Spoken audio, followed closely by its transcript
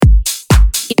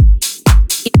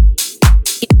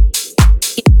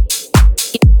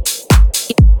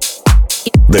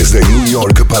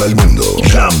York para el mundo.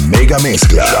 La mega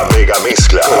mezcla. La mega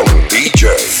mezcla con DJ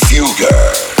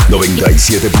Fugger.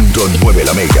 97.9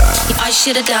 La Mega. I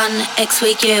should have done X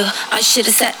with you. I should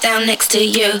have sat down next to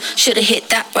you. Should have hit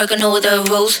that, broken all the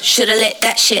rules. Should have let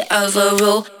that shit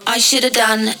overrule. I should have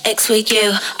done X with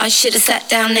you. I should have sat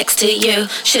down next to you.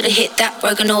 Should have hit that,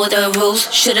 broken all the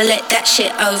rules. Should have let that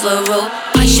shit overrule.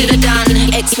 I should have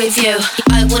done X with you.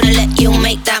 I would've let you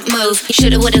make that move.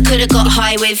 Shoulda, woulda, coulda got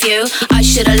high with you. I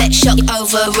shoulda let shock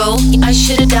overrule. I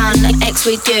shoulda done X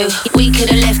with you. We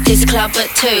coulda left this club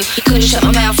at 2. Coulda shut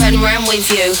my mouth and ran with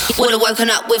you. Woulda woken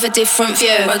up with a different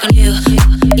view. Broken you.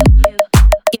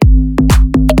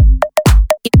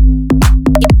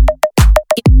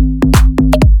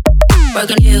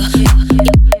 Broken you.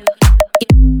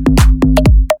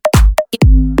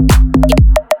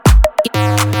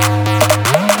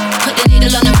 Put the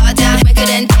needle on the bar down, quicker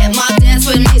than that. Mark dance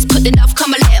with me. Put the knife,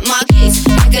 come and let my kiss.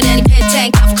 Quicker than pet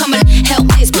tank, come and help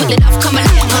this. Put the knife, come and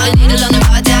let my needle on the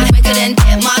bar down, quicker than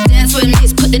that. Mark dance with me.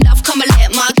 Put the knife, come and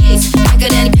let my kiss. Quicker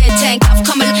than pet tank,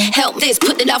 come and help this.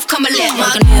 Put the knife, come and let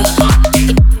my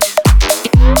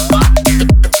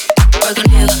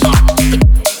broken you.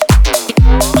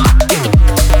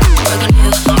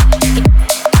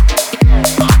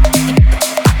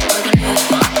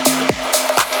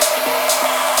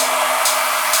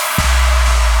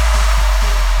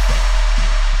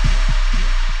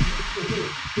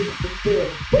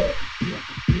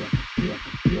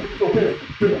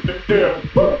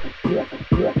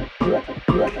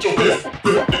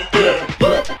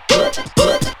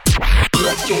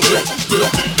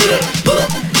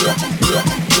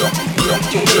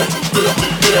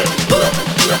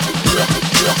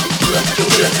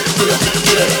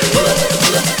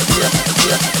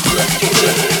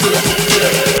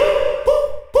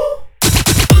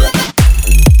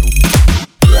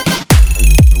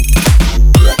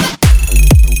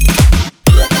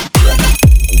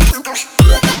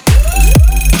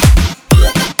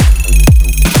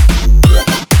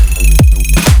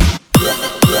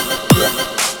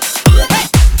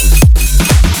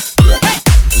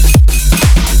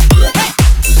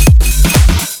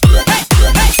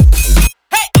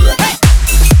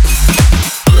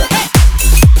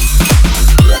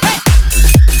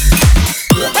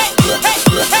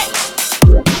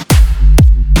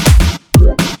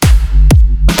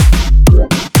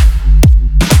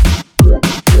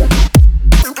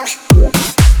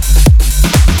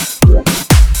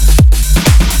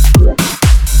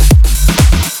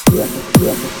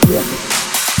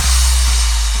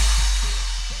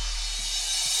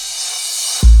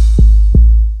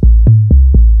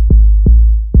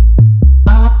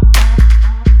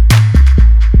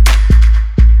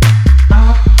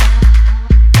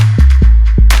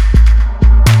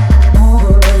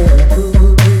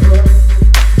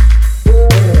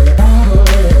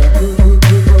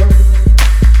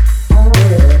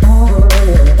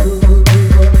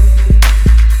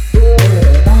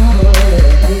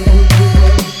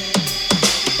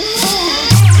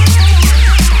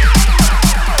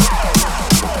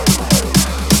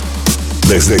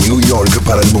 Desde New York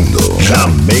para el mundo, la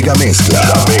mega mezcla.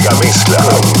 La mega mezcla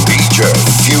con DJ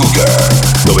Fugger.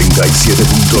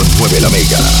 97.9 La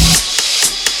Mega.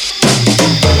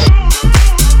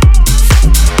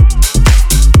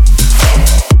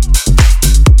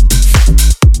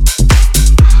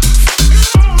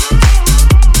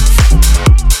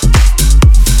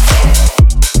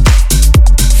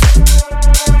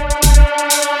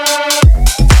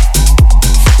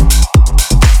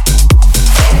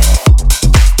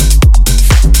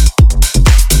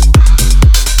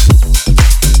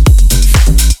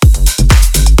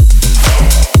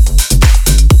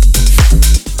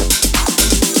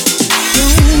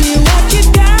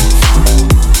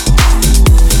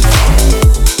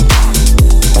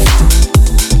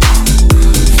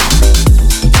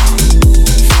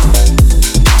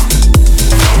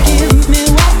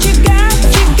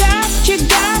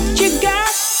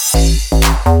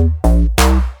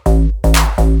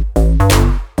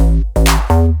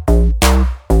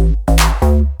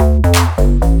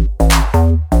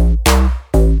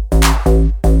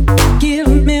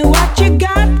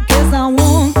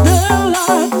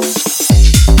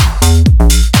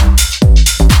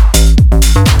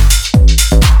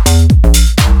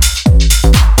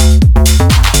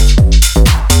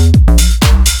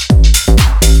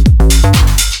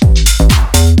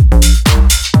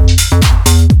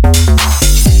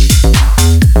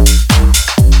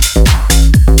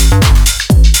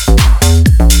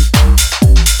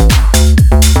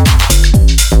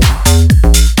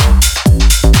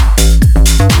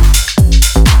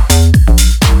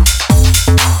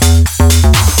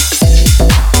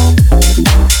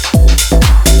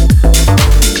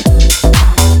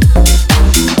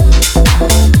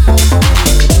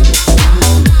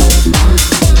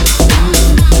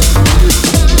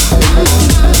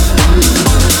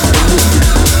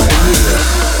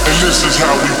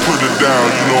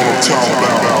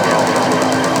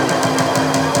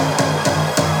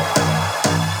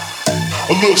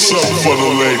 A little something for the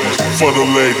ladies, for the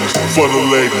ladies, for the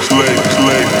ladies, ladies,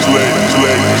 ladies, ladies,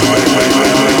 ladies, ladies,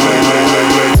 ladies, ladies,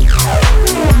 ladies, ladies.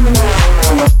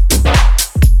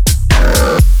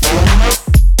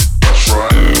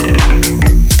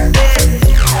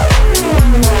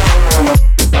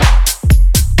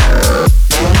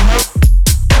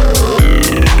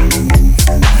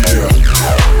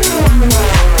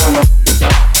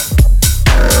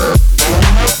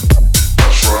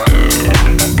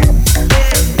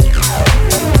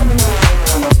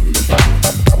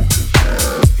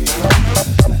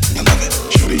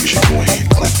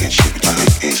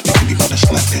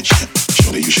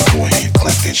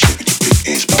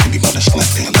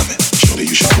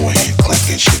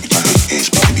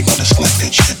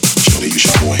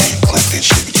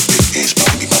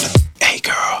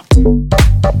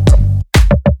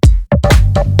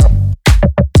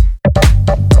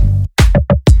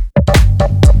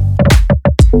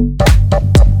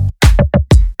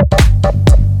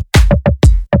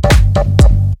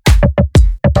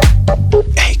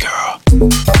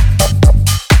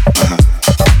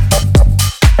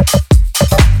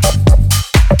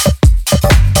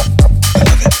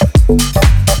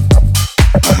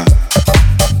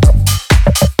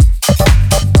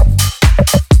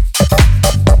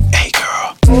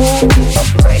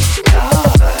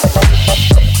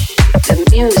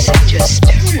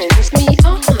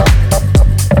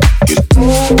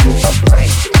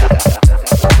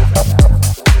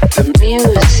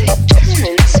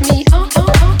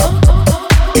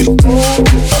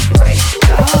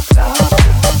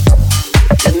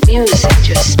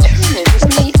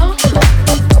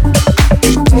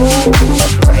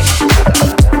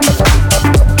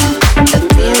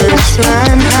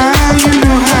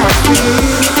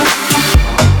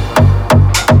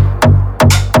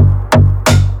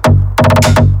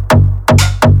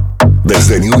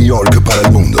 Desde New York para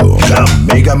el mundo, la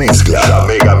mega mezcla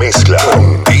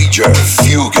con DJ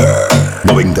Fugger,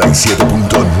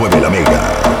 97.9 la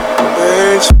mega.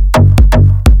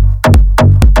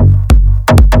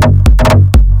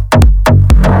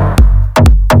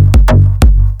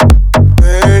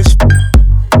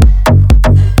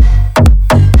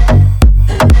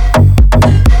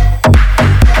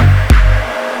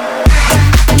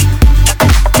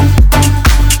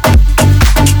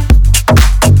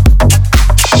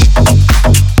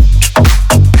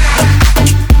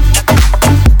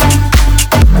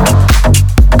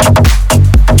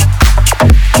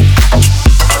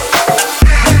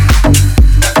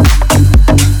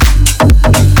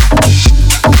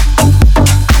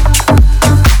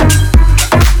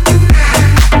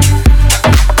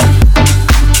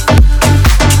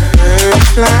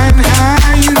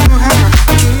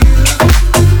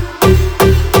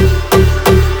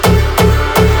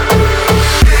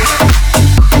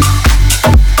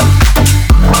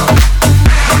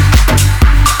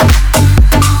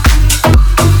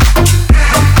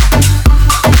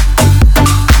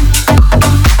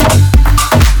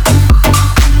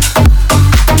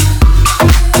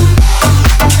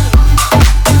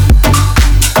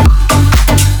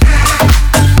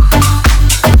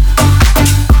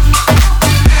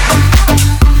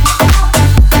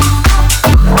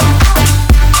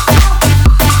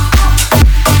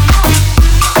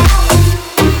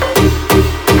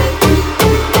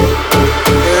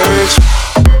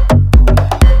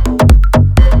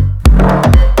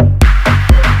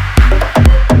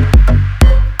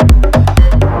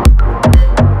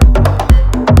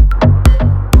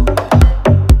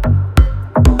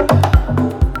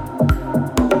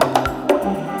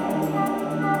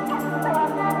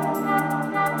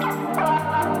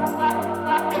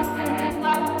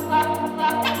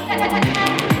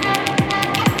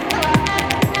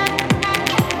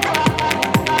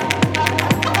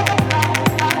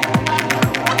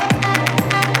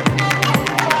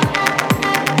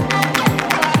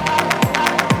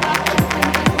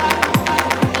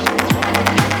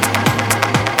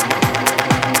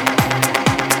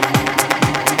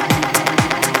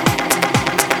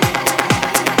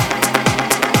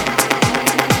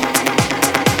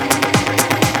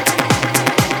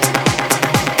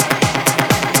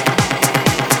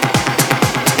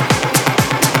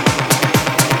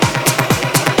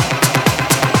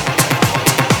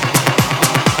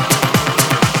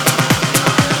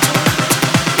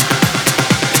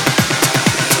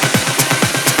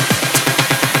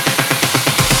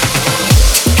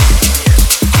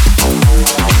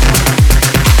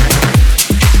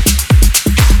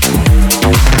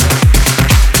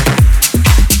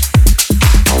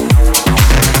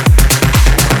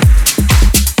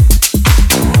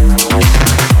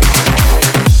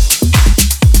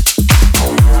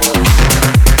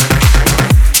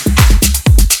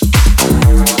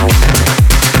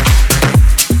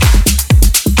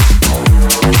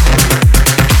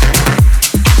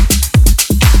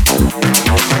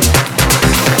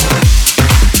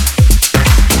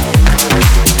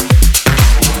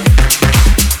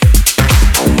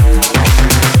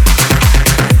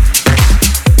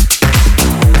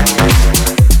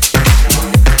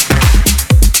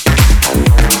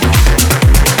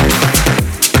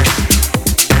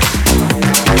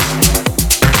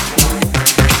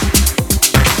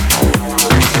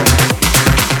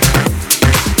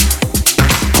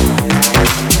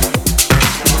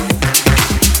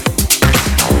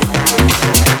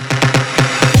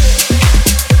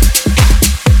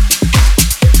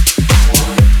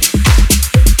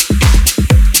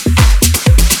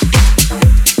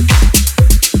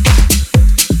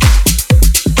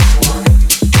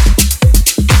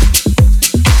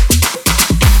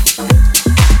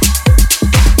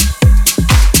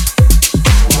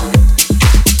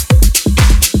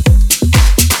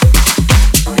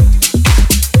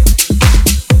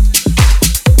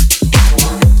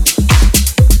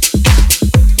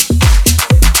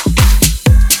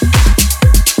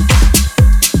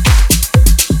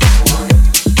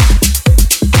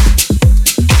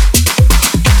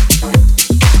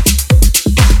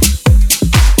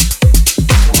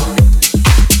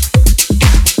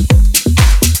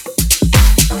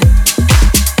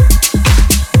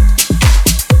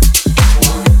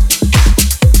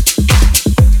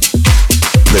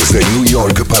 Desde New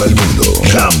York para el mundo,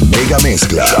 la mega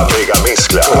mezcla. La mega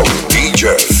mezcla con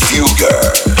DJ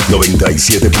Fugger.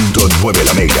 97.9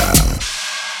 La Mega.